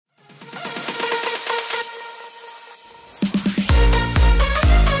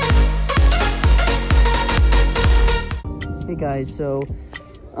guys, so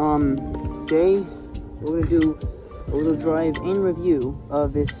today we're gonna do a little drive and review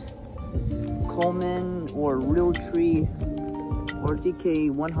of this Coleman or Realtree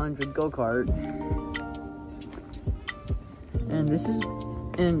Rtk100 Go kart. And this is,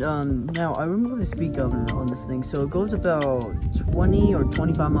 now I remove the speed governor on this thing, so it goes about 20 or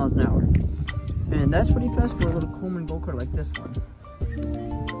 25 miles an hour. And that's pretty fast for a little Coleman Go kart like this one.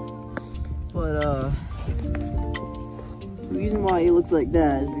 But the reason why it looks like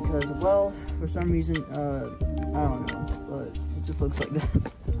that is because, well, for some reason, I don't know, but it just looks like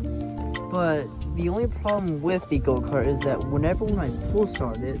that. But the only problem with the go kart is that when I full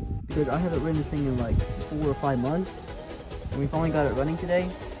start it, because I haven't ridden this thing in like 4 or 5 months, and we finally got it running today,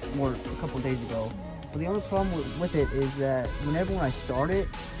 or a couple days ago. But the only problem with it is that when I start it,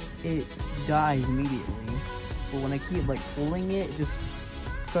 it dies immediately. But when I keep like pulling it, it just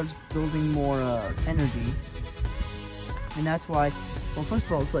starts building more energy. And that's why, well, first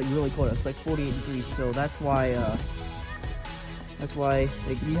of all, it's like really cold. It's like 48 degrees, so that's why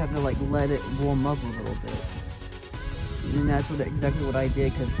like you have to like let it warm up a little bit. And that's exactly what I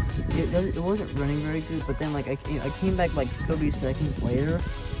did, because it wasn't running very good. But then like I came back like 30 seconds later,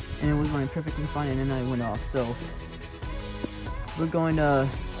 and it was running perfectly fine, and then I went off. So we're going to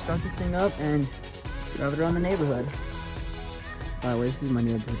start this thing up and drive it around the neighborhood. By the way, this is my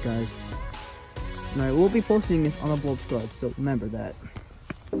neighborhood, guys. Alright, we'll be posting this on the blog squad, so remember that.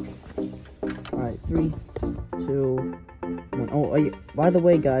 Alright, 3, 2, 1. Oh, yeah, by the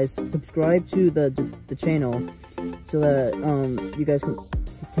way, guys, subscribe to the channel so that you guys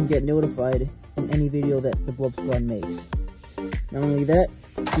can get notified in any video that the blog squad makes. Not only that,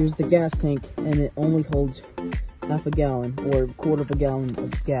 here's the gas tank, and it only holds half a gallon or quarter of a gallon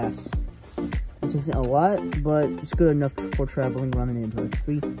of gas. This isn't a lot, but it's good enough for traveling around the neighborhood.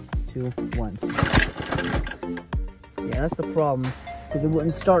 3, 2, 1. Yeah, that's the problem, because it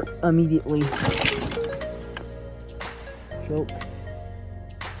wouldn't start immediately. Choke.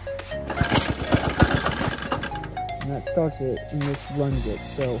 And that starts it, and this runs it,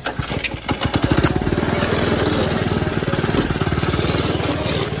 so